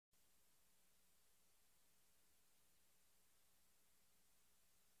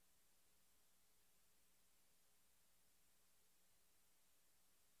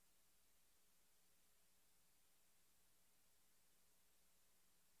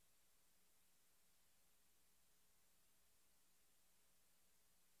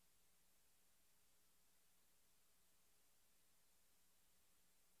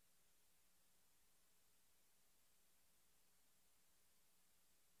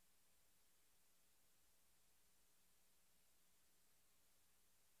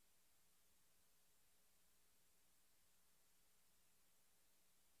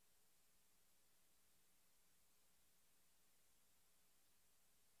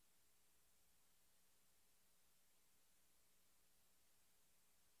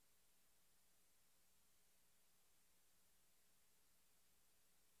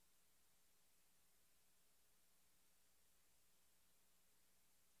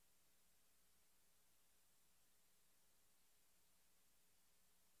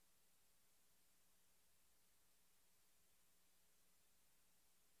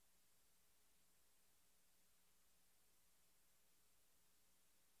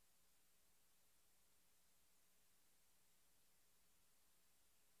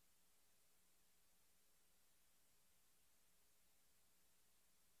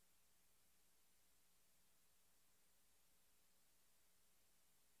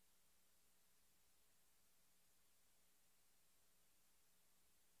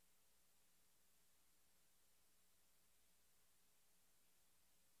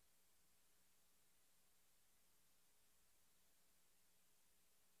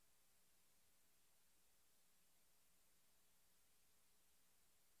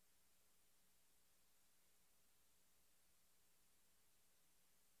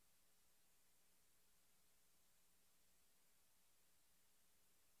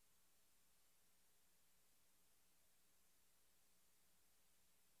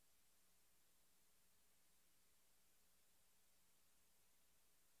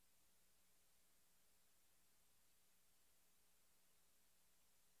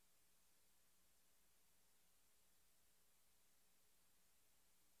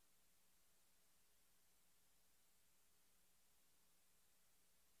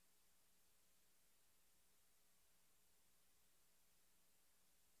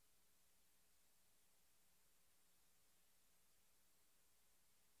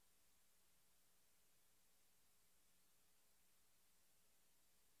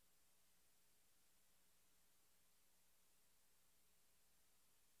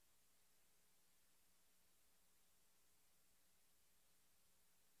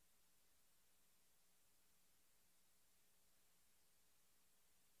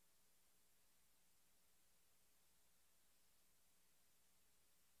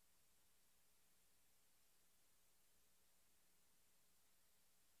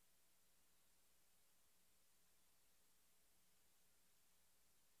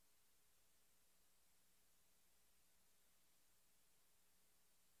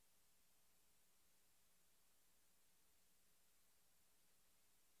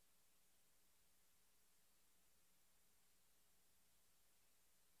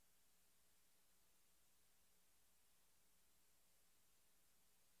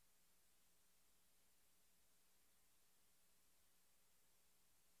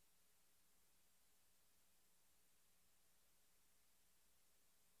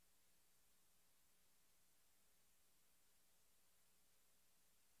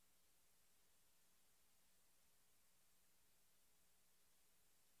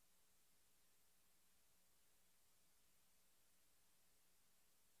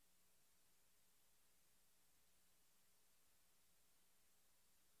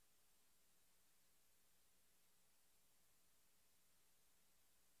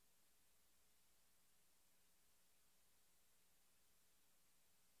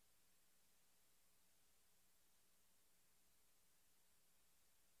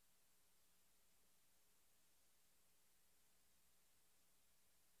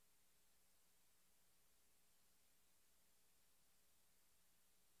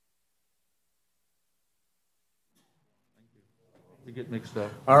They get mixed up.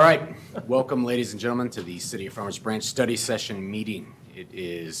 All right. Welcome, ladies and gentlemen, to the City of Farmers Branch Study Session meeting. It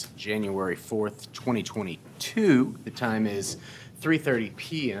is January 4th, 2022. The time is 3:30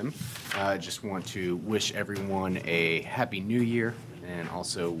 p.m. I just want to wish everyone a happy new year and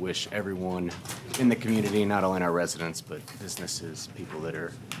also wish everyone in the community, not only our residents, but businesses, people that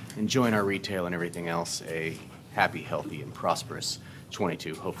are enjoying our retail and everything else, a happy, healthy, and prosperous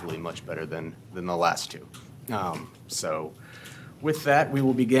 22, hopefully much better than the last two. So with that, we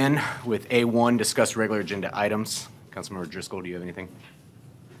will begin with A1, discuss regular agenda items. Councilmember Driscoll, do you have anything?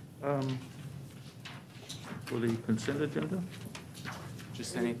 For the consent agenda?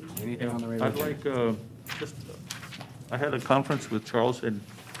 Just anything on the regular I'd agenda? like, I had a conference with Charles and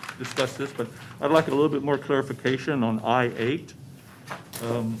discussed this, but I'd like a little bit more clarification on I-8.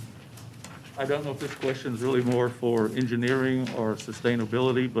 I don't know if this question is really more for engineering or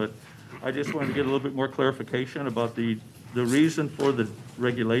sustainability, but I just wanted to get a little bit more clarification about the reason for the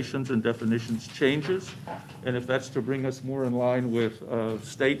regulations and definitions changes, and if that's to bring us more in line with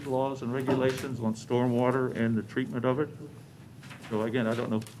state laws and regulations on stormwater and the treatment of it. So again, I don't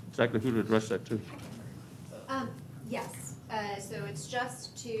know exactly who to address that to. Yes, so it's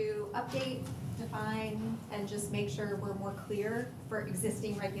just to update, define, and just make sure we're more clear for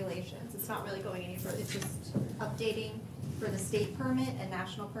existing regulations. It's not really going any further, it's just updating for the state permit and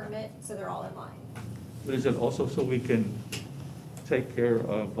national permit, so they're all in line. But is it also so we can take care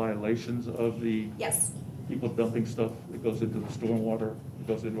of violations of the Yes. people dumping stuff that goes into the stormwater, that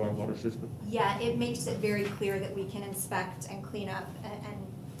goes into our water system? Yeah, it makes it very clear that we can inspect and clean up and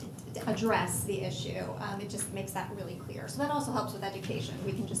address the issue. It just makes that really clear. So that also helps with education.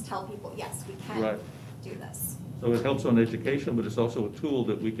 We can just tell people, yes, we can Right. do this. So it helps on education, but it's also a tool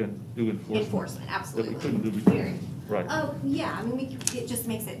that we can do enforcement. Enforcement, absolutely. That we couldn't do before. Very. Right. Oh, yeah, I mean, it just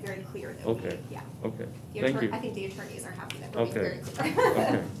makes it very clear that Okay. we, yeah. Okay, The thank attorney- you. I think the attorneys are happy that we're being Okay. very clear.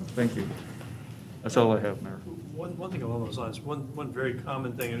 Okay, thank you. That's all I have, Mayor. One thing along those lines, one very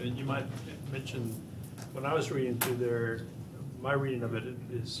common thing, and you might mention, when I was reading through there, my reading of it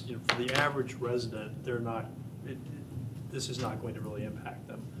is, you know, for the average resident, they're not, this is not going to really impact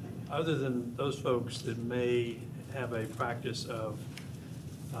them. Other than those folks that may have a practice of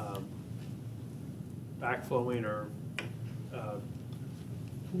backflowing or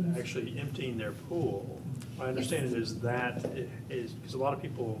actually emptying their pool, my understanding is that is, because a lot of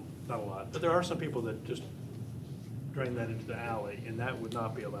people, not a lot, but there are some people that just drain that into the alley, and that would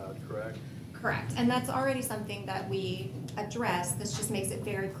not be allowed, correct? Correct, and that's already something that we address. This just makes it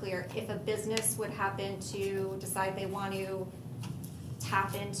very clear. If a business would happen to decide they want to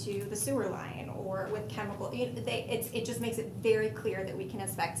tap into the sewer line or with chemical, it just makes it very clear that we can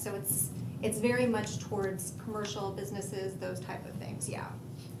inspect. So it's very much towards commercial businesses, those type of things, yeah.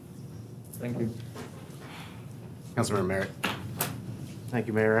 Thank you. Councilmember Merritt. Thank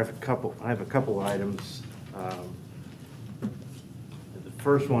you, Mayor. I have a couple items. The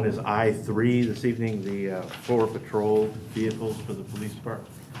first one is I-3 this evening, the forward patrol vehicles for the police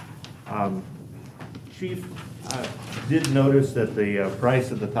department. Chief, I did notice that the price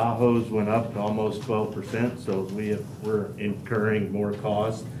of the Tahoes went up to almost 12%, so we're incurring more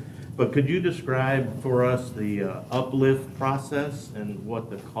cost. But could you describe for us the uplift process and what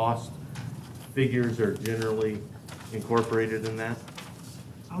the cost figures are generally incorporated in that?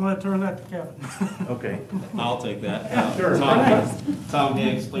 I'm going to turn that to Kevin. Okay. I'll take that. Sure. Tom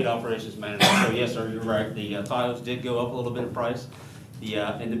Higgs, Fleet Operations Manager. So yes, sir, you're right. The Tahoes did go up a little bit in price.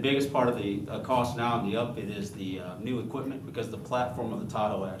 And the biggest part of the cost now and the up it is the new equipment, because the platform of the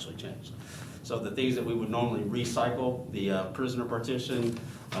Tahoe actually changed. So the things that we would normally recycle, the prisoner partition,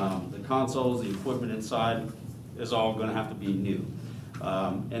 the consoles, the equipment inside is all going to have to be new.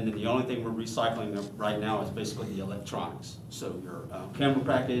 And then the only thing we're recycling right now is basically the electronics. So your camera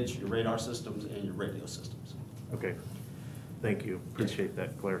package, your radar systems, and your radio systems. Okay. Thank you. Appreciate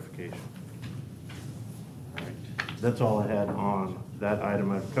that clarification. All right. That's all I had on that item.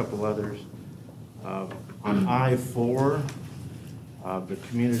 I have a couple others. On I-4, the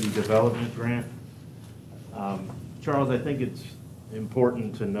community development grant. Charles, I think it's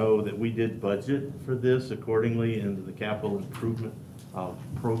important to know that we did budget for this accordingly into the capital improvement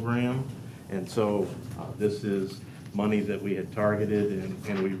program. And so this is money that we had targeted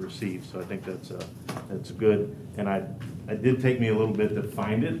and we received. So I think that's good. And it did take me a little bit to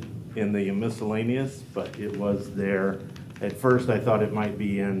find it in the miscellaneous, but it was there. At first I thought it might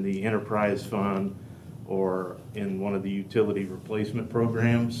be in the enterprise fund or in one of the utility replacement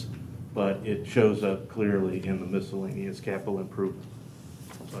programs, but it shows up clearly in the miscellaneous capital improvement.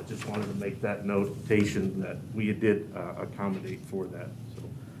 So I just wanted to make that notation that we did accommodate for that.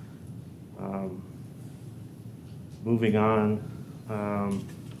 So, moving on, On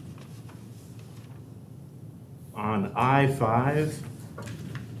I-5,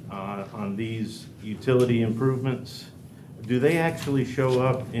 on these utility improvements, do they actually show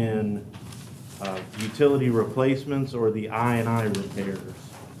up in utility replacements or the I&I repairs?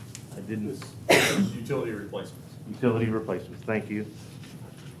 I didn't. Utility replacements. Utility replacements, thank you.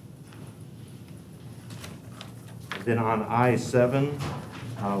 Then on I-7,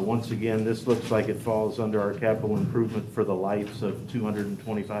 once again, this looks like it falls under our capital improvement for the lights of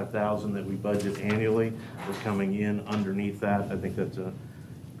 $225,000 that we budget annually. We're coming in underneath that. I think that's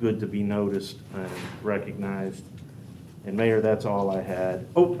good to be noticed and recognized. And Mayor, that's all I had.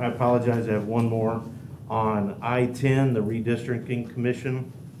 Oh, I apologize, I have one more. On I-10, the redistricting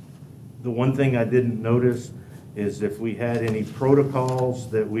commission, the one thing I didn't notice is if we had any protocols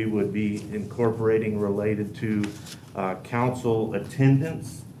that we would be incorporating related to council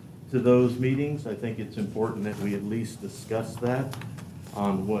attendance to those meetings. I think it's important that we at least discuss that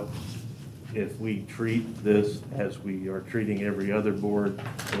on what, if we treat this as we are treating every other board,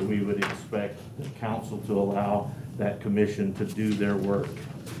 that we would expect the council to allow that commission to do their work.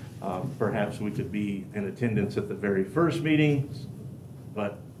 Perhaps we could be in attendance at the very first meetings,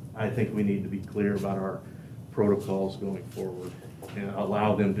 but I think we need to be clear about our protocols going forward and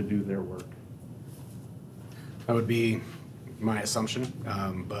allow them to do their work. That would be my assumption,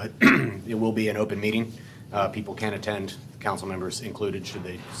 but it will be an open meeting. People can attend, council members included, should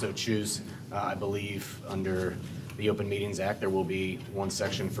they so choose. I believe under the Open Meetings Act, there will be one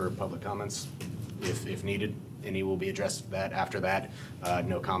section for public comments if needed. Any will be addressed that. After that,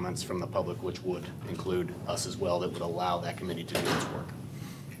 no comments from the public, which would include us as well, that would allow that committee to do its work.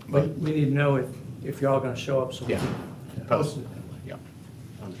 But we need to know if you're all gonna show up, so we Yeah. can post it. Yeah.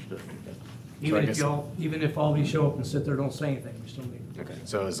 Understood. Even if all of you show up and sit there, don't say anything, we still need. Okay,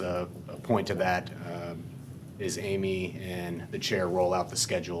 so as a point to that, is Amy and the chair roll out the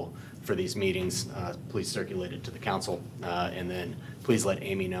schedule for these meetings. Please circulate it to the council, and then please let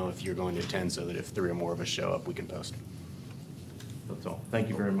Amy know if you're going to attend so that if 3 or more of us show up, we can post. That's all. Thank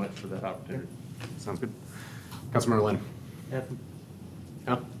you very much for that opportunity. Sounds good. Councilmember Lynn?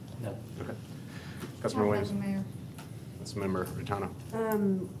 No? No. Okay. Councilmember Williams? Mayor. Councilmember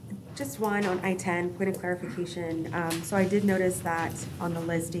Ratano? Just one on I-10, point of clarification. So I did notice that on the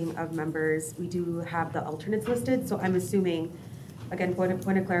listing of members, we do have the alternates listed. So I'm assuming, again, point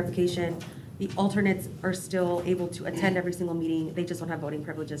of clarification, the alternates are still able to attend every single meeting. They just don't have voting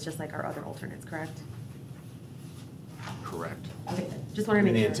privileges, just like our other alternates, correct? Correct. Okay, just wanted I to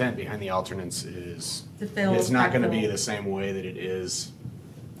mean, make the sure. intent behind the alternates is, To fill, it's not going to be backfill. the same way that it is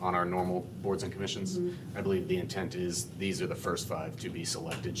on our normal boards and commissions. I believe the intent is these are the first 5 to be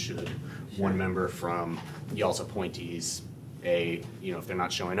selected should one member from y'all's appointees, if they're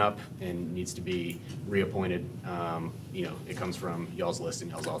not showing up and needs to be reappointed, it comes from y'all's list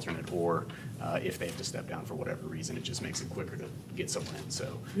and y'all's alternate, or if they have to step down for whatever reason, it just makes it quicker to get someone in.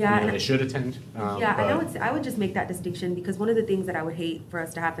 So, Yeah, they should attend. Yeah, but- I would just make that distinction, because one of the things that I would hate for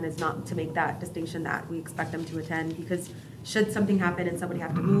us to happen is not to make that distinction that we expect them to attend, because should something happen and somebody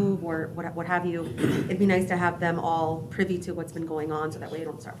have to move or what have you, it'd be nice to have them all privy to what's been going on, so that way you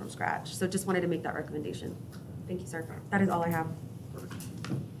don't start from scratch. So just wanted to make that recommendation. Thank you, sir. That is all I have.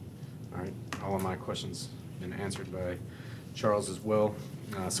 All right, all of my questions been answered by Charles as well,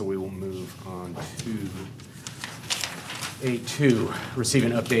 so we will move on to A2, receive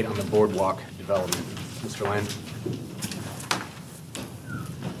an update on the boardwalk development. Mr. Land?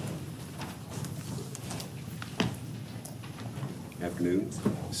 Afternoon.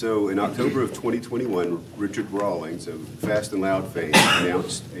 So in October of 2021, Richard Rawlings of Fast and Loud fame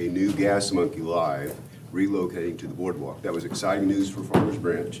announced a new Gas Monkey Live relocating to the boardwalk. That was exciting news for Farmers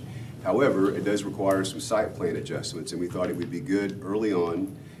Branch. However, it does require some site plan adjustments, and we thought it would be good early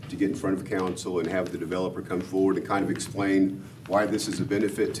on to get in front of council and have the developer come forward and kind of explain why this is a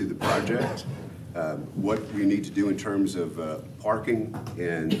benefit to the project, what we need to do in terms of parking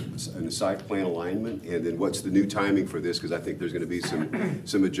and the site plan alignment, and then what's the new timing for this, because I think there's going to be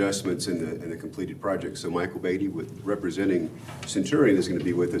some adjustments in the completed project. So Michael Beatty, representing Centurion, is going to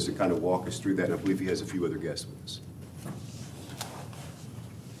be with us and kind of walk us through that, and I believe he has a few other guests with us.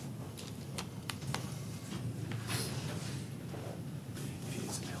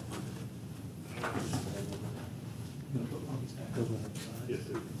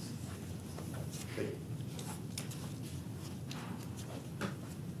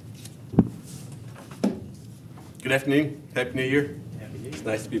 Good afternoon. Happy New Year. It's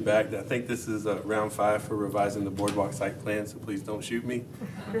nice to be back. I think this is round 5 for revising the boardwalk site plan, so please don't shoot me.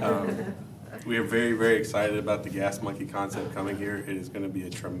 We are very, very excited about the Gas Monkey concept coming here. It is going to be a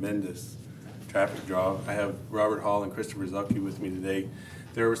tremendous traffic draw. I have Robert Hall and Christopher Zucke with me today.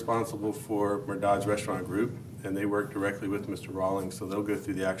 They're responsible for Merdad's Restaurant Group, and they work directly with Mr. Rawlings, so they'll go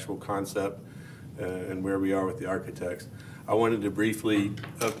through the actual concept and where we are with the architects. I wanted to briefly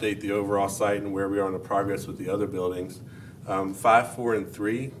update the overall site and where we are on the progress with the other buildings. 5, 4, and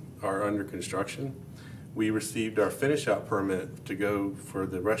 3 are under construction. We received our finish-out permit to go for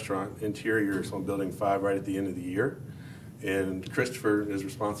the restaurant interiors on Building 5 right at the end of the year. And Christopher is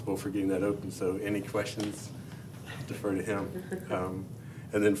responsible for getting that open, so any questions, defer to him.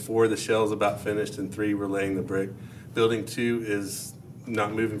 And then 4, the shell's about finished, and 3, we're laying the brick. Building 2 is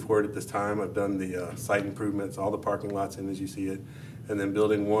not moving forward at this time. I've done the site improvements, all the parking lots in as you see it. And then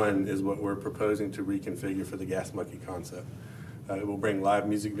Building 1 is what we're proposing to reconfigure for the Gas Monkey concept. It will bring live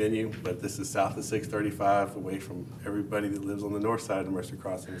music venue, but this is south of 635, away from everybody that lives on the north side of Mercer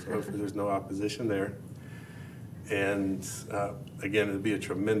Crossing, so hopefully there's no opposition there. And again, it'll be a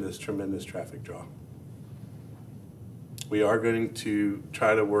tremendous, tremendous traffic draw. We are going to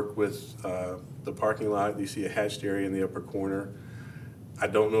try to work with the parking lot. You see a hatched area in the upper corner. I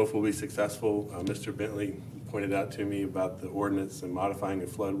don't know if we'll be successful. Mr. Bentley pointed out to me about the ordinance and modifying a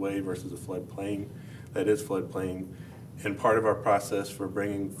floodway versus a floodplain. That is floodplain. And part of our process for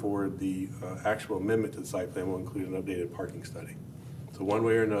bringing forward the actual amendment to the site plan will include an updated parking study. So one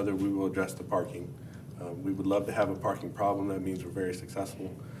way or another, we will address the parking. We would love to have a parking problem. That means we're very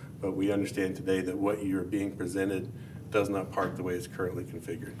successful. But we understand today that what you're being presented does not park the way it's currently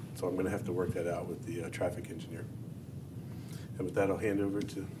configured. So I'm going to have to work that out with the traffic engineer. And with that, I'll hand over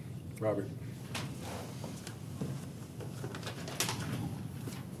to Robert.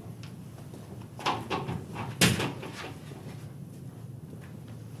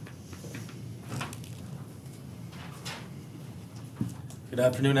 Good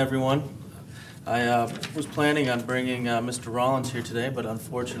afternoon, everyone. I was planning on bringing Mr. Rollins here today, but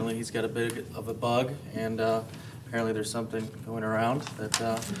unfortunately he's got a bit of a bug, and apparently there's something going around that's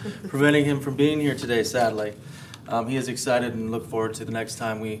preventing him from being here today, sadly. He is excited and look forward to the next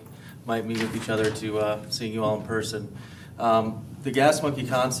time we might meet with each other to seeing you all in person. The Gas Monkey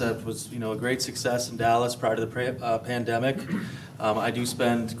concept was, a great success in Dallas prior to the pandemic. I do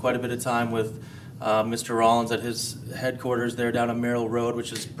spend quite a bit of time with Mr. Rollins at his headquarters there down on Merrill Road,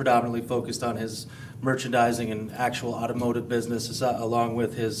 which is predominantly focused on his merchandising and actual automotive business, along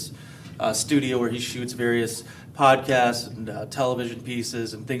with his studio where he shoots various podcasts and television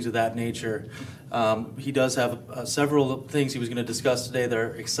pieces and things of that nature. He does have several things he was going to discuss today that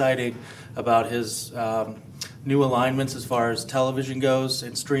are exciting about his new alignments as far as television goes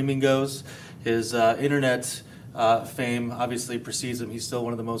and streaming goes. His internet fame obviously precedes him. He's still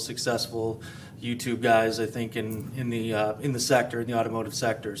one of the most successful YouTube guys, I think, in the sector, in the automotive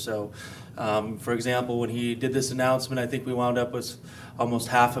sector. So, for example, when he did this announcement, I think we wound up with almost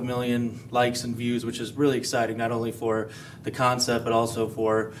 500,000 likes and views, which is really exciting, not only for the concept, but also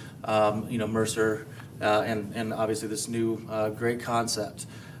for Mercer and obviously this new great concept.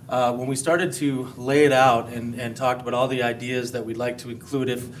 When we started to lay it out and talked about all the ideas that we'd like to include,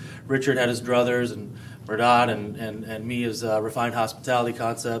 if Richard had his druthers and Merdad and me as Refined Hospitality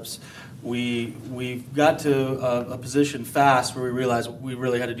Concepts, we got to a position fast where we realized we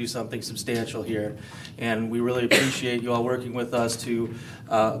really had to do something substantial here, and we really appreciate you all working with us to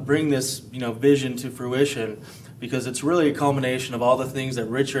bring this vision to fruition, because it's really a culmination of all the things that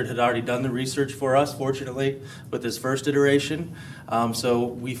Richard had already done the research for us, fortunately, with his first iteration. So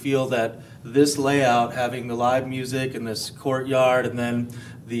we feel that this layout, having the live music and this courtyard, and then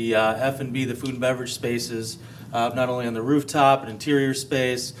the F&B, the food and beverage spaces, not only on the rooftop, an interior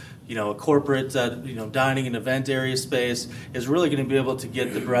space, a corporate, dining and event area space, is really going to be able to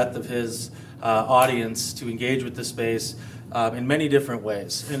get the breadth of his audience to engage with the space in many different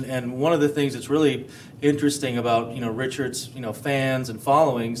ways. And one of the things that's really interesting about, Richard's, fans and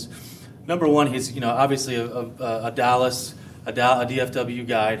followings, number one, he's, obviously a Dallas, a DFW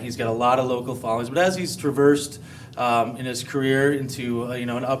guy, and he's got a lot of local followings. But as he's traversed in his career into an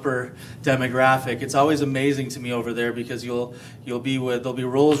upper demographic, it's always amazing to me over there, because there'll be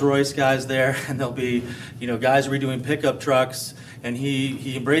Rolls Royce guys there, and there'll be guys redoing pickup trucks, and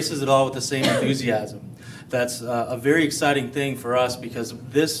he embraces it all with the same enthusiasm. That's a very exciting thing for us, because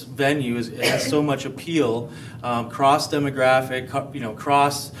this venue has so much appeal, cross demographic,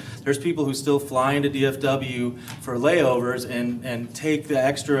 there's people who still fly into DFW for layovers and take the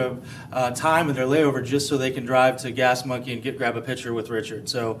extra time in their layover just so they can drive to Gas Monkey and grab a picture with Richard.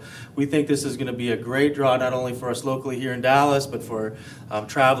 So we think this is going to be a great draw, not only for us locally here in Dallas, but for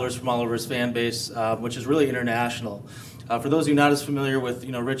travelers from all over his fan base, which is really international. For those of you not as familiar with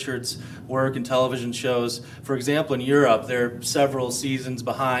Richard's work and television shows, for example, in Europe, they're several seasons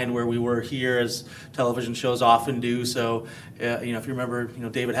behind where we were here, as television shows often do. So, if you remember,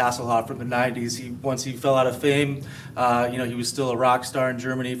 David Hasselhoff from the '90s, once he fell out of fame, he was still a rock star in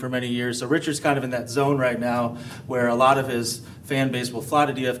Germany for many years. So Richard's kind of in that zone right now where a lot of his fan base will fly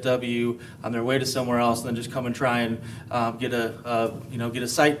to DFW on their way to somewhere else, and then just come and try and get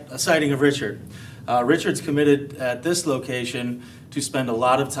a sighting of Richard. Richard's committed at this location to spend a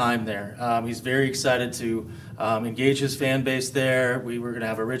lot of time there. He's very excited to engage his fan base there. We're going to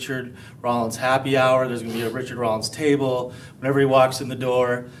have a Richard Rollins happy hour. There's going to be a Richard Rollins table. Whenever he walks in the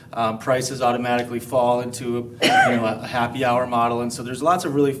door, prices automatically fall into a happy hour model. And so there's lots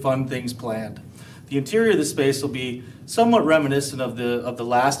of really fun things planned. The interior of the space will be somewhat reminiscent of the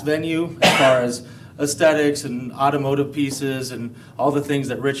last venue as far as aesthetics and automotive pieces and all the things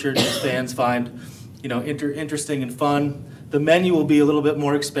that Richard and his fans find interesting and fun. The menu will be a little bit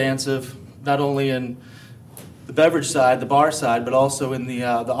more expansive, not only in the beverage side, the bar side, but also in the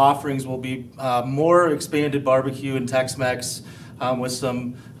offerings will be more expanded barbecue and Tex-Mex with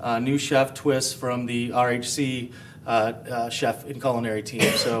some new chef twists from the RHC chef and culinary team.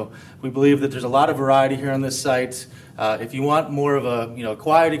 So we believe that there's a lot of variety here on this site. If you want more of a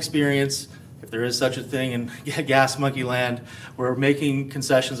quiet experience, if there is such a thing in Gas Monkey Land, we're making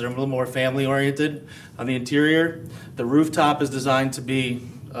concessions that are a little more family oriented. On the interior, the rooftop is designed to be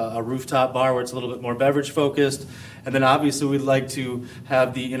a rooftop bar where it's a little bit more beverage focused. And then obviously we'd like to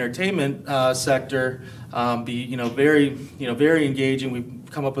have the entertainment sector be very engaging. We've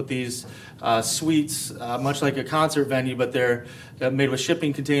come up with these suites, much like a concert venue, but they're made with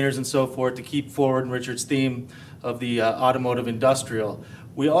shipping containers and so forth to keep forward in Richard's theme of the automotive industrial.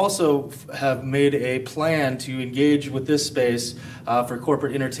 We also have made a plan to engage with this space for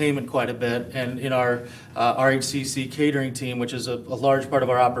corporate entertainment quite a bit. And in our RHCC catering team, which is a large part of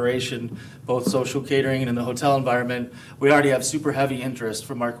our operation, both social catering and in the hotel environment, we already have super heavy interest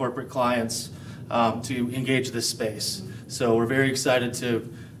from our corporate clients to engage this space. So we're very excited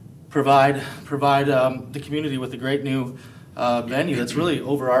to provide the community with a great new venue that's really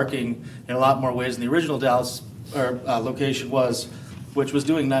overarching in a lot more ways than the original Dallas location was, which was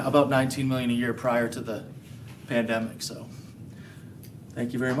doing about $19 million a year prior to the pandemic. So,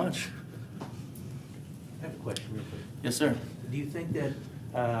 thank you very much. I have a question real quick. Yes, sir. Do you think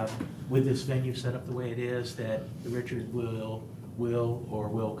that with this venue set up the way it is, that Richard will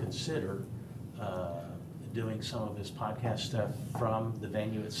consider doing some of his podcast stuff from the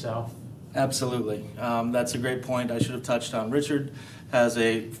venue itself? Absolutely. That's a great point I should have touched on. Richard has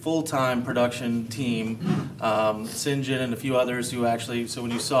a full-time production team, St. John and a few others who actually, so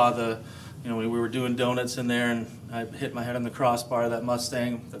when you saw we were doing donuts in there and I hit my head on the crossbar of that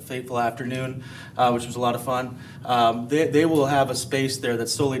Mustang, the fateful afternoon, which was a lot of fun. They will have a space there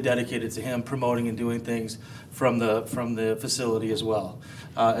that's solely dedicated to him promoting and doing things from the facility as well,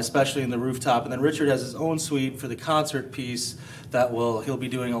 especially in the rooftop. And then Richard has his own suite for the concert piece that he'll be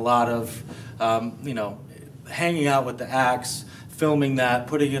doing a lot of, hanging out with the acts, filming that,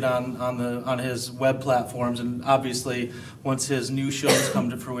 putting it on his web platforms, and obviously once his new shows come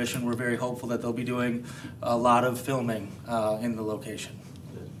to fruition, we're very hopeful that they'll be doing a lot of filming in the location.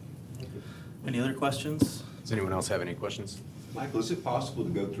 Any other questions? Does anyone else have any questions? Michael, is it possible to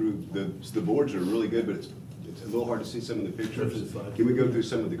go through, the boards are really good, but it's a little hard to see some of the pictures. Can we go through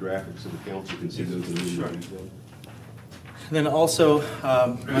some of the graphics so the council can see those? Sure. And then also,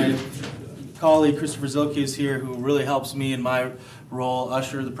 my colleague Christopher Zilke is here, who really helps me in my role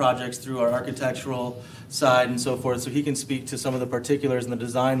usher the projects through our architectural side and so forth, so he can speak to some of the particulars and the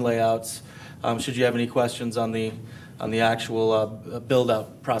design layouts, should you have any questions on the actual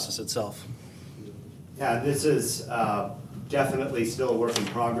build-out process itself. Yeah, this is definitely still a work in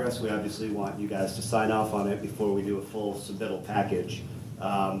progress. We obviously want you guys to sign off on it before we do a full submittal package.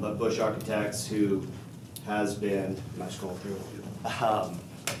 But Bush Architects, who has been, am I scrolling through?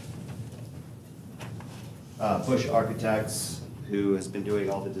 Bush Architects, who has been doing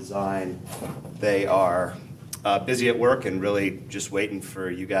all the design, they are busy at work and really just waiting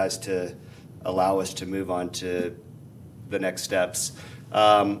for you guys to allow us to move on to the next steps.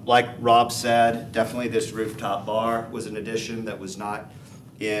 Like Rob said, definitely this rooftop bar was an addition that was not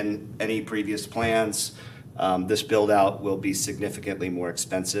in any previous plans. This build out will be significantly more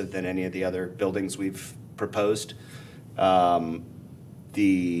expensive than any of the other buildings we've proposed.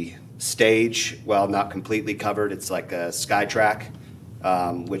 The stage, while not completely covered, it's like a sky track,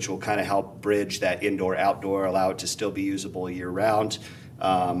 which will kind of help bridge that indoor-outdoor, allow it to still be usable year-round.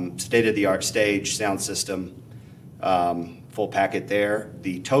 State-of-the-art stage, sound system, full packet there.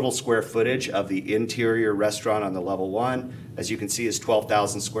 The total square footage of the interior restaurant on the level 1, as you can see, is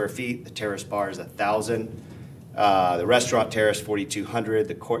 12,000 square feet. The terrace bar is 1,000. The restaurant terrace, 4,200.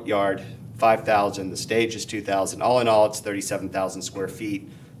 The courtyard, 5,000. The stage is 2,000. All in all, it's 37,000 square feet.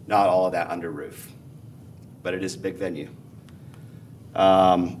 Not all of that under roof, but it is a big venue.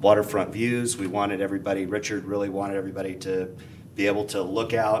 Waterfront views, Richard really wanted everybody to be able to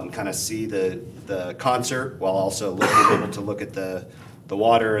look out and kind of see the concert while also being able to look at the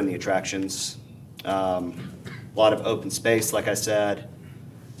water and the attractions. A lot of open space, like I said,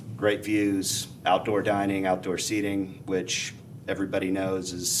 great views, outdoor dining, outdoor seating, which everybody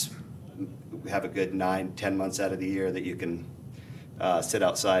knows is, we have a good 9-10 months out of the year that you can sit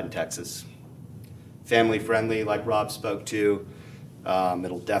outside in Texas. Family friendly, like Rob spoke to.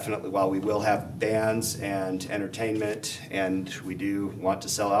 It'll definitely, while we will have bands and entertainment, and we do want to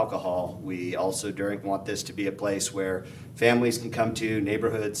sell alcohol, we also want this to be a place where families can come to,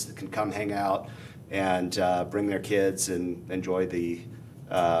 neighborhoods that can come hang out and bring their kids and enjoy the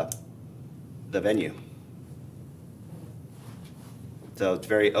venue. So it's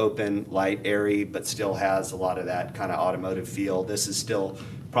very open, light, airy, but still has a lot of that kind of automotive feel. This is still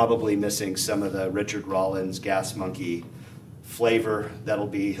probably missing some of the Richard Rollins Gas Monkey flavor that'll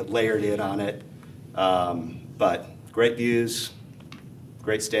be layered in on it. But great views,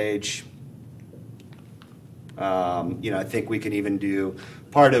 great stage. I think we can even do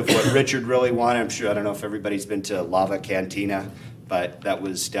part of what Richard really wanted. I don't know if everybody's been to Lava Cantina, but that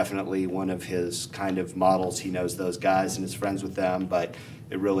was definitely one of his kind of models. He knows those guys and is friends with them, but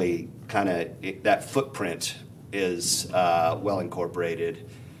it really that footprint is well incorporated,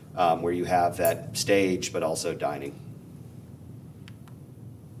 where you have that stage, but also dining.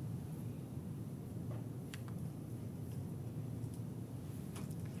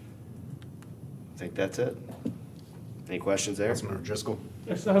 I think that's it. Any questions there? Councilmember Driscoll.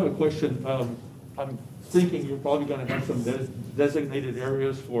 Yes, I have a question. I'm thinking you're probably going to have some designated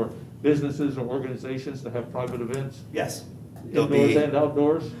areas for businesses or organizations to have private events? Yes. Indoors and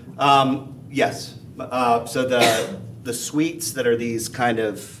outdoors? Yes. So the suites that are these kind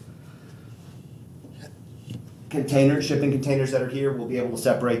of shipping containers that are here, we'll be able to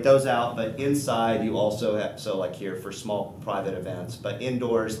separate those out, but inside you also have, so like here for small private events, but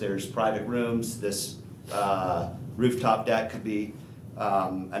indoors there's private rooms. This rooftop deck could be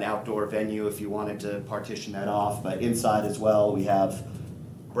an outdoor venue if you wanted to partition that off, but inside as well we have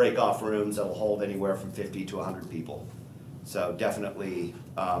break-off rooms that will hold anywhere from 50 to 100 people. So definitely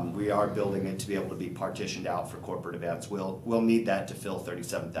we are building it to be able to be partitioned out for corporate events. We'll need that to fill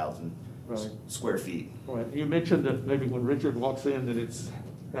 37,000 square feet. Right. You mentioned that maybe when Richard walks in that it's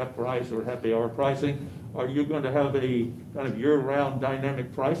half price or happy hour pricing. Are you going to have a kind of year-round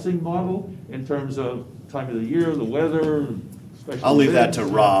dynamic pricing model in terms of time of the year, the weather, special I'll leave that events? to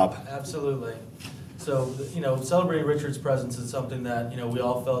Rob. Absolutely. So, celebrating Richard's presence is something that, we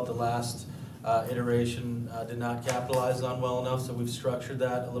all felt the last iteration did not capitalize on well enough, so we've structured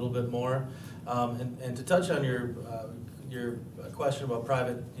that a little bit more. And to touch on your question about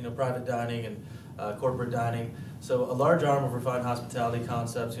private dining and corporate dining, so a large arm of Refined Hospitality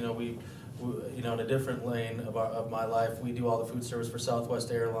Concepts, we in a different lane of my life, we do all the food service for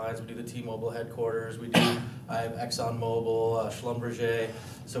Southwest Airlines, we do the T-Mobile headquarters, I have ExxonMobil, Schlumberger.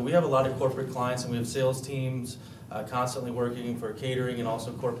 So we have a lot of corporate clients, and we have sales teams constantly working for catering and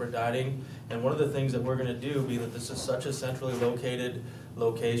also corporate dining. And one of the things that we're going to do, being that this is such a centrally located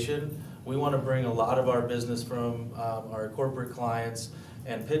location, we want to bring a lot of our business from our corporate clients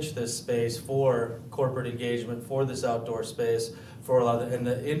and pitch this space for corporate engagement, for this outdoor space, for a lot of and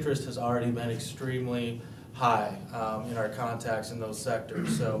the interest has already been extremely high in our contacts in those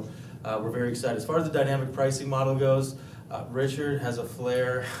sectors. So we're very excited. As far as the dynamic pricing model goes, Richard has a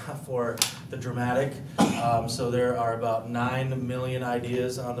flair for the dramatic. So there are about 9 million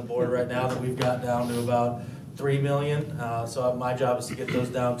ideas on the board right now that we've got down to about 3 million. So my job is to get those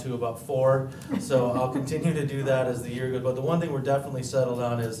down to about 4. So I'll continue to do that as the year goes. But the one thing we're definitely settled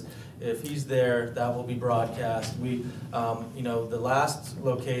on is if he's there, that will be broadcast. We, the last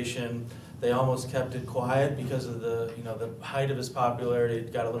location, they almost kept it quiet because of the height of his popularity.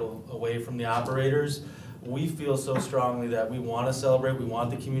 It got a little away from the operators. We feel so strongly that we want to celebrate. We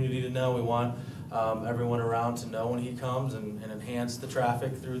want the community to know. We want everyone around to know when he comes and enhance the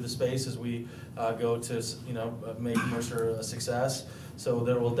traffic through the space as we go to make Mercer a success. So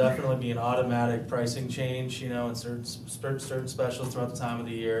there will definitely be an automatic pricing change, in certain specials throughout the time of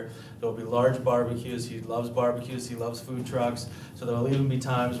the year. There will be large barbecues. He loves barbecues. He loves food trucks. So there will even be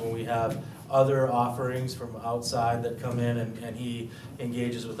times when we have other offerings from outside that come in, and he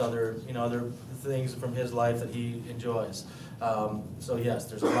engages with other things from his life that he enjoys. So yes,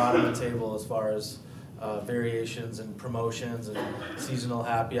 there's a lot on the table as far as variations and promotions and seasonal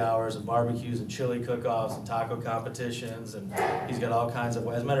happy hours and barbecues and chili cook-offs and taco competitions, and he's got all kinds of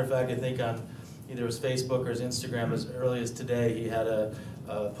ways. As a matter of fact, I think on either his Facebook or his Instagram as early as today, he had a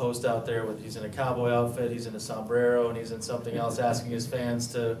post out there with, he's in a cowboy outfit, he's in a sombrero, and he's in something else, asking his fans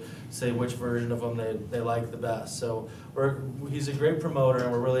to say which version of him they like the best. So he's a great promoter,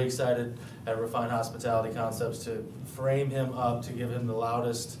 and we're really excited at Refined Hospitality Concepts to frame him up, to give him the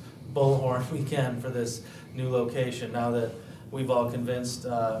loudest bullhorn we can for this new location. Now that we've all convinced,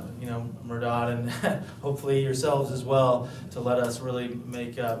 Mehrdad and hopefully yourselves as well, to let us really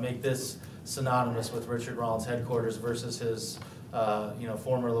make this synonymous with Richard Rollins headquarters versus his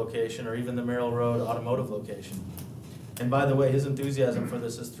former location, or even the Merrill Road automotive location. And by the way, his enthusiasm for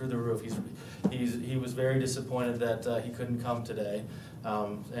this is through the roof. He was very disappointed that he couldn't come today,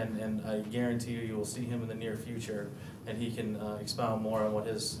 and I guarantee you will see him in the near future, and he can expound more on what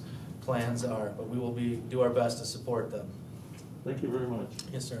his plans are. But we will do our best to support them. Thank you very much.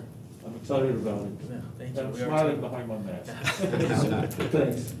 Yes, sir. I'm excited about it. Yeah, thank you. I'm We are smiling too. behind my mask.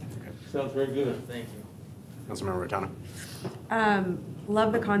 Thanks. Sounds very good. Thank you. Councilmember Rotano.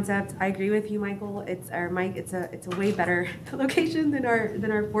 Love the concept. I agree with you, Michael. Mike. It's a way better location than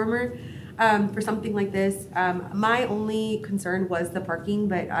our former for something like this. My only concern was the parking,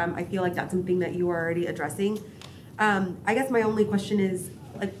 but I feel like that's something that you are already addressing. I guess my only question is,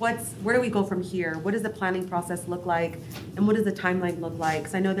 like, where do we go from here? What does the planning process look like, and what does the timeline look like?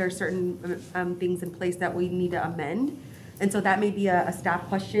 Because I know there are certain things in place that we need to amend. And so that may be a staff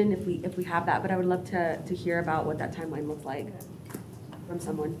question if we have that, but I would love to hear about what that timeline looks like from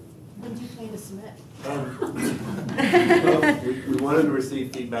someone. When do you plan to submit? Well, we wanted to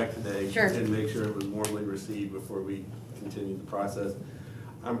receive feedback today. Sure. And make sure it was warmly received before we continue the process.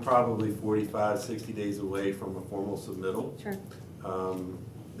 I'm probably 45, 60 days away from a formal submittal. Sure.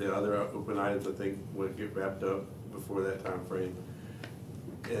 The other open items, I think, would get wrapped up before that time frame.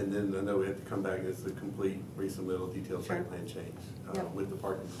 And then I know we have to come back as the complete resubmittal detailed Sure. site plan change Yep. with the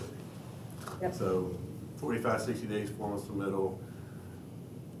parking study. Yep. So 45, 60 days formal submittal,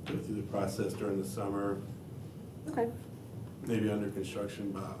 go through the process during the summer, Okay. maybe under construction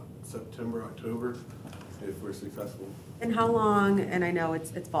by September, October, if we're successful. And how long? And I know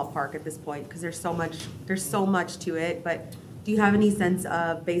it's ballpark at this point because there's so much to it. But do you have any sense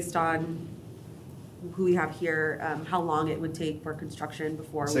of, based on who we have here, how long it would take for construction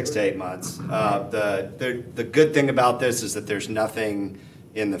before? 6 to 8 months. The good thing about this is that there's nothing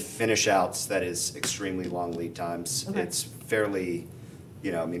in the finish outs that is extremely long lead times. Okay. It's fairly,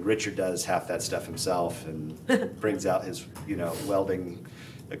 Richard does half that stuff himself and brings out his, welding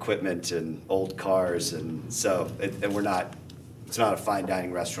equipment and old cars, and so, it's not a fine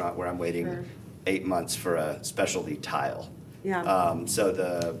dining restaurant where I'm waiting Sure. 8 months for a specialty tile. Yeah. So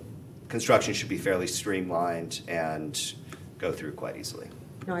the construction should be fairly streamlined and go through quite easily.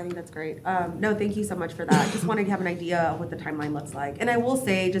 No, I think that's great. No, thank you so much for that. Just wanted to have an idea of what the timeline looks like. And I will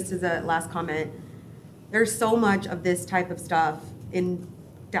say, just as a last comment, there's so much of this type of stuff in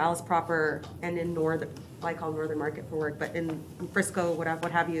Dallas proper and in I call Northern Market for work, but in Frisco, what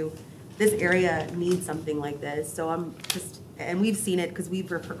have you, this area needs something like this. So and we've seen it because we've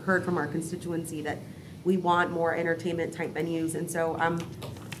heard from our constituency that we want more entertainment type venues. And so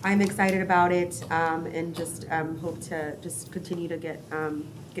I'm excited about it, and just hope to just continue to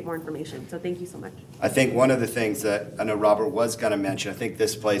get more information. So thank you so much. I think one of the things that I know Robert was going to mention, I think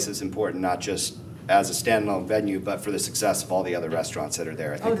this place is important not just as a standalone venue, but for the success of all the other restaurants that are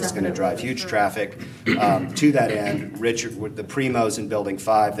there. I think it's going to drive huge traffic. To that end, Richard, with the Primos in Building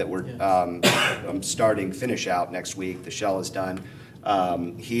 5 that we're starting finish out next week, the shell is done.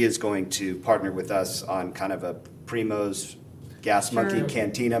 He is going to partner with us on kind of a Primos Gas Monkey Sure.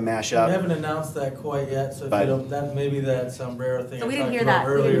 Cantina We mashup. haven't announced that quite yet, so if But- you don't, that maybe that sombrero thing So I we didn't talked hear about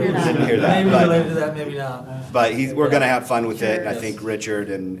that. We didn't earlier. hear that. Didn't hear that, Maybe but- related to that, maybe not. But we're going to have fun with it, and I Sure. think Richard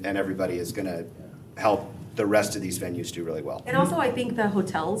and everybody is going to help the rest of these venues do really well. And also, I think the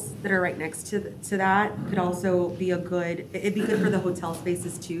hotels that are right next to that could also be it'd be good for the hotel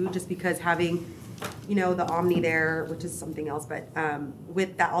spaces too, just because having, the Omni there, which is something else, but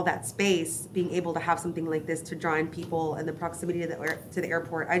with all that space, being able to have something like this to draw in people and the proximity to the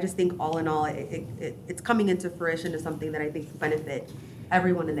airport, I just think all in all, it's coming into fruition to something that I think will benefit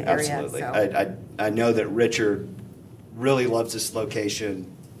everyone in the area. Absolutely. So. I know that Richard really loves this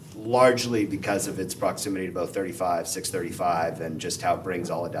location largely because of its proximity to both 35, 635, and just how it brings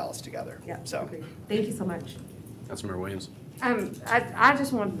all of Dallas together. Yeah, So, agreed. Thank you so much. Councilmember Williams. I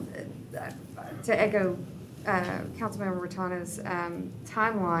just want to echo Councilmember Ratana's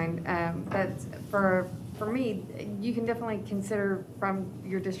timeline, that for me, you can definitely consider from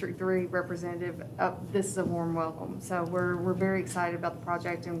your District 3 representative, this is a warm welcome. So we're very excited about the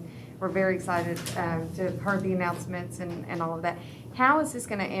project, and we're very excited to have heard the announcements and all of that. How is this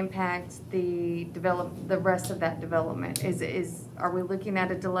going to impact the rest of that development? Are we looking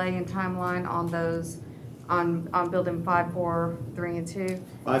at a delay in timeline on those, on building 5, 4, 3, and 2?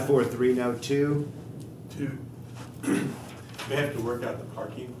 5, 4, 3, no, 2. They have to work out the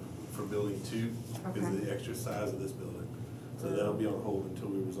parking for building 2 because of Okay. the extra size of this building. So that'll be on hold until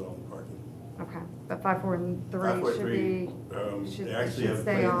we resolve the parking. Okay, but 5, 4, and 3 5, 4, should 3, be, they actually should have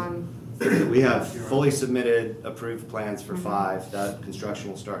stay plans. on. We have fully submitted approved plans for 5. That construction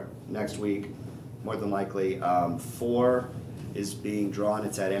will start next week, more than likely. 4 is being drawn,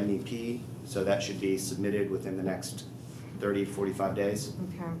 it's at MEP, so that should be submitted within the next 30 to 45 days.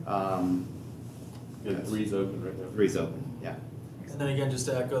 Okay. And 3's open right now. 3's open, yeah. And then again, just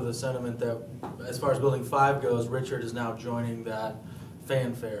to echo the sentiment that as far as building 5 goes, Richard is now joining that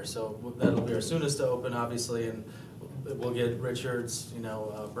fanfare. So that'll be our soonest to open, obviously, and we'll get Richard's,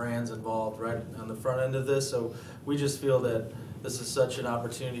 brands involved right on the front end of this. So we just feel that this is such an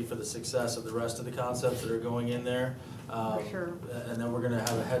opportunity for the success of the rest of the concepts that are going in there. For sure. And then we're gonna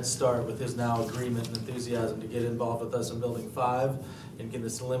have a head start with his now agreement and enthusiasm to get involved with us in building 5 and get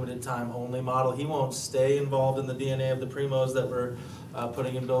this limited time only model. He won't stay involved in the DNA of the Primos that we're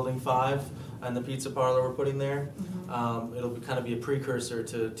putting in building 5 and the pizza parlor we're putting there. It'll kind of be a precursor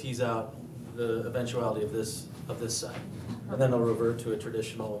to tease out the eventuality of this site. And then it'll revert to a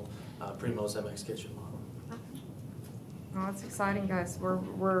traditional Primos MX Kitchen model. Well, that's exciting, guys.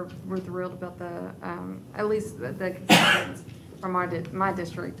 We're thrilled about the, at least the constituents from my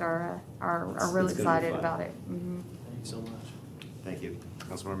district are really It's gonna be excited fun. about it. Mhm. Thank you so much. Thank you.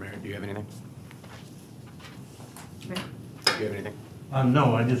 Councilmember Mayor, do you have anything? Okay. Do you have anything?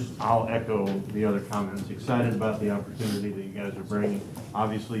 No, I'll echo the other comments. Excited about the opportunity that you guys are bringing.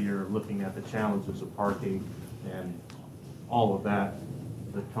 Obviously, you're looking at the challenges of parking and all of that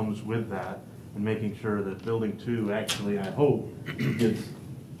comes with that, and making sure that building 2 actually, I hope, gets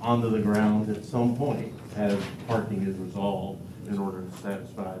onto the ground at some point as parking is resolved in order to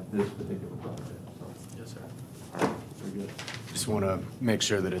satisfy this particular project. So, Yes, sir. very good. Just want to make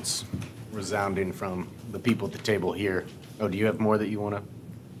sure that it's resounding from the people at the table here. Oh, do you have more that you want to?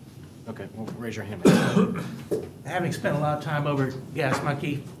 Okay, well, raise your hand. Having spent a lot of time over at Gas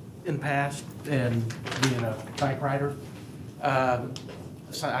Monkey in the past and being a bike rider,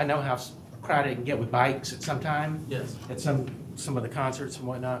 so I know how crowded it can get with bikes at some time. Yes. At some of the concerts and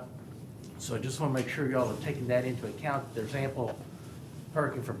whatnot. So I just want to make sure y'all are taking that into account. There's ample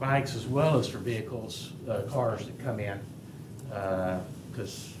parking for bikes as well as for vehicles, cars that come in.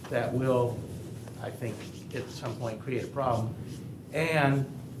 Because that will, I think, at some point create a problem. And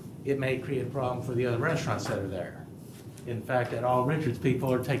it may create a problem for the other restaurants that are there. In fact, that all Richards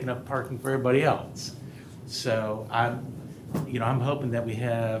people are taking up parking for everybody else. So I'm hoping that we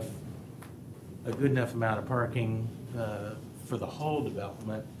have a good enough amount of parking for the whole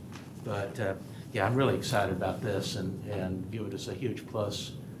development. But yeah, I'm really excited about this and view it as a huge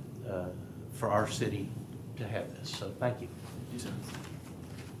plus for our city to have this. So thank you.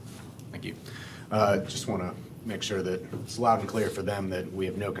 Thank you. Just want to make sure that it's loud and clear for them that we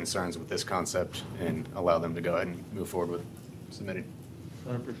have no concerns with this concept and allow them to go ahead and move forward with submitting.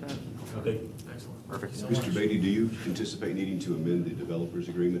 100%. Okay. Excellent. Perfect. Mr. Beatty, do you anticipate needing to amend the developers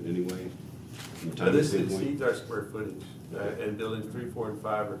agreement anyway? From a timing This standpoint? exceeds our square footage, and buildings 3, 4, and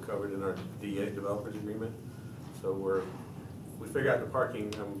 5 are covered in our DA developers agreement. So we figured out the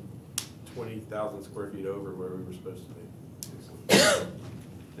parking, 20,000 square feet over where we were supposed to be.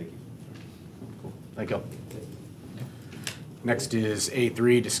 Thank you. Thank you. Next is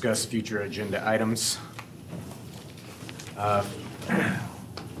A3, discuss future agenda items.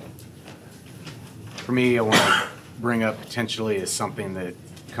 For me, I want to bring up potentially as something that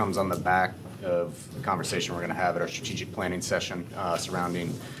comes on the back of the conversation we're going to have at our strategic planning session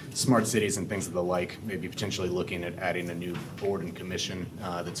surrounding smart cities and things of the like, maybe potentially looking at adding a new board and commission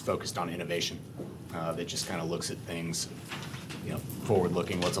that's focused on innovation, that just kind of looks at things,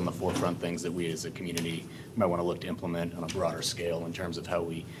 forward-looking, what's on the forefront, things that we as a community might want to look to implement on a broader scale in terms of how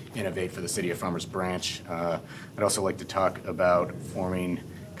we innovate for the city of Farmers Branch. I'd also like to talk about forming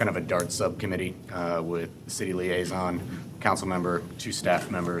kind of a DART subcommittee with the city liaison, council member, 2 staff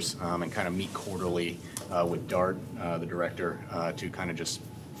members, and kind of meet quarterly with DART, the director, to kind of just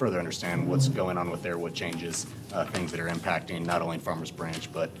further understand what's going on with there, what changes, things that are impacting not only Farmers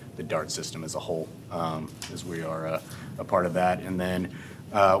Branch, but the DART system as a whole, as we are a part of that. And then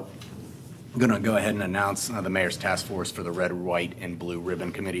I'm going to go ahead and announce the mayor's task force for the Red, White, and Blue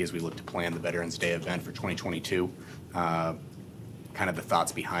Ribbon Committee as we look to plan the Veterans Day event for 2022. Kind of the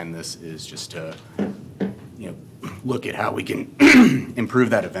thoughts behind this is just to, look at how we can improve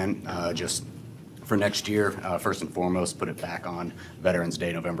that event just for next year. First and foremost, put it back on Veterans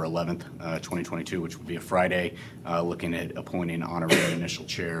Day, November 11th, 2022, which would be a Friday, looking at appointing honorary initial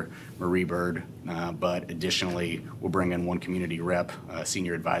chair Marie Bird. But additionally, we'll bring in one community rep,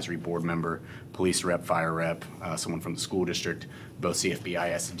 senior advisory board member, police rep, fire rep, someone from the school district, both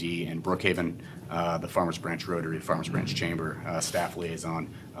CFB, ISD, and Brookhaven, the Farmers Branch Rotary, Farmers Branch Chamber, staff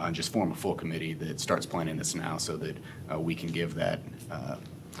liaison, and just form a full committee that starts planning this now so that we can give that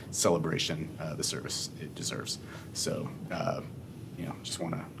celebration the service it deserves. So, just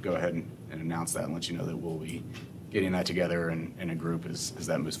want to go ahead and announce that and let you know that we'll be getting that together in a group as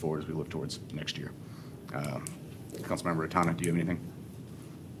that moves forward as we look towards next year. Councilmember Ratana, do you have anything?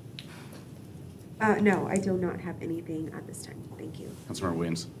 No, I do not have anything at this time. Thank you. Councilmember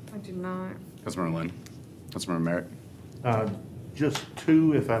Williams? I do not. Councilmember Lynn? Councilmember Merritt? Just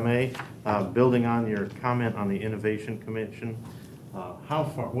two, if I may, building on your comment on the Innovation Commission. How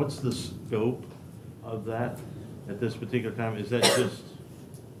far, what's the scope of that at this particular time? Is that just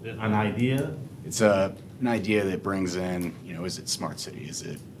an idea? It's an idea that brings in, is it smart city? Is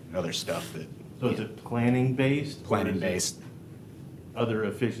it other stuff that? So is it planning based? Planning based. Other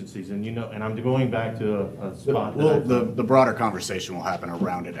efficiencies, and and I'm going back to a spot. Well, the broader conversation will happen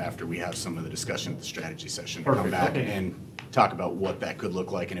around it after we have some of the discussion at the strategy session. Come Perfect, back okay. and talk about what that could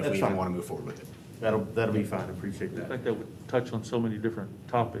look like and if That's we even fine. want to move forward with it. That'll be fine, appreciate I that. think that would touch on so many different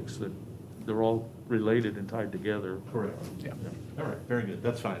topics that they're all related and tied together. Correct. Yeah. All right, very good,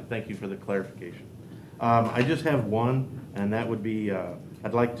 that's fine, thank you for the clarification. I just have one, and that would be,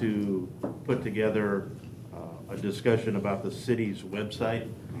 I'd like to put together a discussion about the city's website.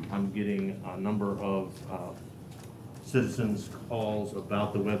 I'm getting a number of citizens' calls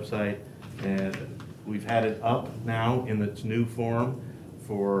about the website, and we've had it up now in its new form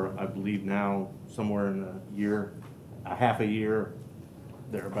for, I believe now, somewhere in a half a year,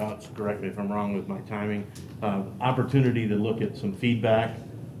 thereabouts, correct me if I'm wrong with my timing. Opportunity to look at some feedback,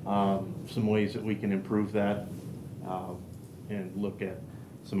 some ways that we can improve that, and look at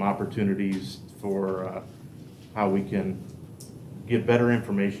some opportunities for how we can get better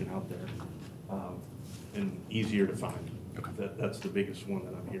information out there and easier to find. Okay. That's the biggest one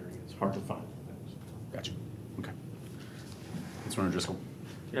that I'm hearing. It's hard to find things. Gotcha. Okay. Councilmember Driscoll?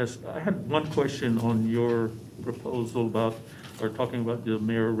 Yes, I had one question on your proposal about, or talking about the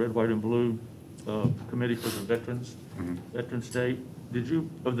Mayor Red, White, and Blue Committee for the Veterans, Veterans Day. Did you,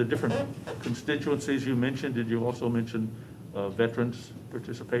 of the different constituencies you mentioned, did you also mention veterans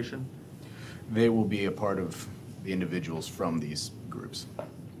participation? They will be a part of the individuals from these groups.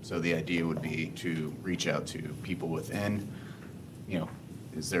 So the idea would be to reach out to people within,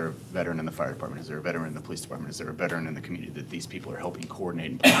 is there a veteran in the fire department? Is there a veteran in the police department? Is there a veteran in the community that these people are helping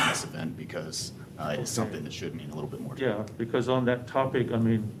coordinate and plan this event? Because it's something that should mean a little bit more to them. Yeah, because on that topic,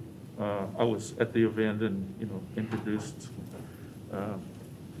 I was at the event and, introduced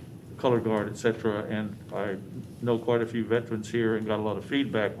color guard, et cetera, and I know quite a few veterans here and got a lot of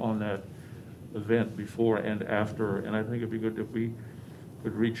feedback on that event before and after, and I think it'd be good if we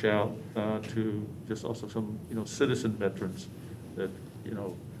could reach out to just also some, citizen veterans that,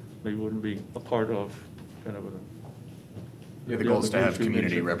 maybe wouldn't be a part of kind of a. Yeah, the goal is to have groups you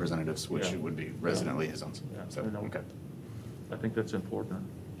community mentioned. representatives, which Yeah. would be resident liaisons. Yeah, So, I know. okay. I think that's important.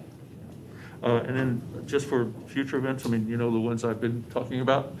 And then just for future events, the ones I've been talking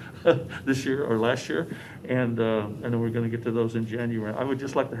about this year or last year, and then we're going to get to those in January. I would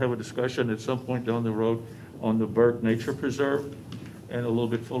just like to have a discussion at some point down the road on the Burke Nature Preserve and a little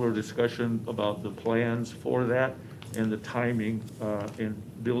bit fuller discussion about the plans for that and the timing in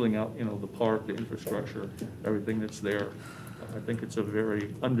building out, the park, the infrastructure, everything that's there. I think it's a very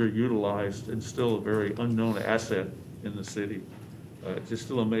underutilized and still a very unknown asset in the city. It just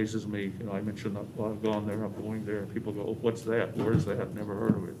still amazes me, I mentioned, well, I've gone there, I'm going there, people go, what's that, where's that, never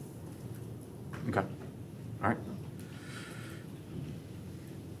heard of it. Okay. All right.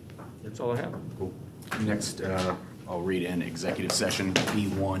 That's all I have. Cool. Next, I'll read in executive session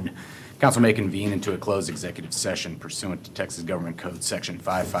B1. Council may convene into a closed executive session pursuant to Texas Government Code Section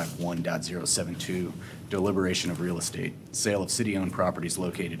 551.072, deliberation of real estate, sale of city-owned properties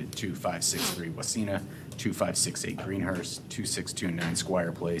located at 2563 Wasena, 2568 Greenhurst, 2629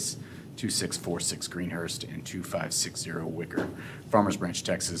 Squire Place, 2646 Greenhurst, and 2560 Wicker, Farmers Branch,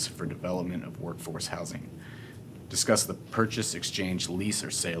 Texas, for development of workforce housing. discuss the purchase, exchange, lease,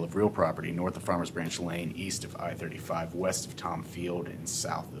 or sale of real property north of Farmers Branch Lane, east of I-35, west of Tom Field, and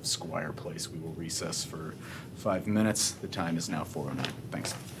south of Squire Place. We will recess for 5 minutes. The time is now 4:09.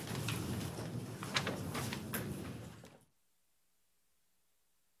 Thanks.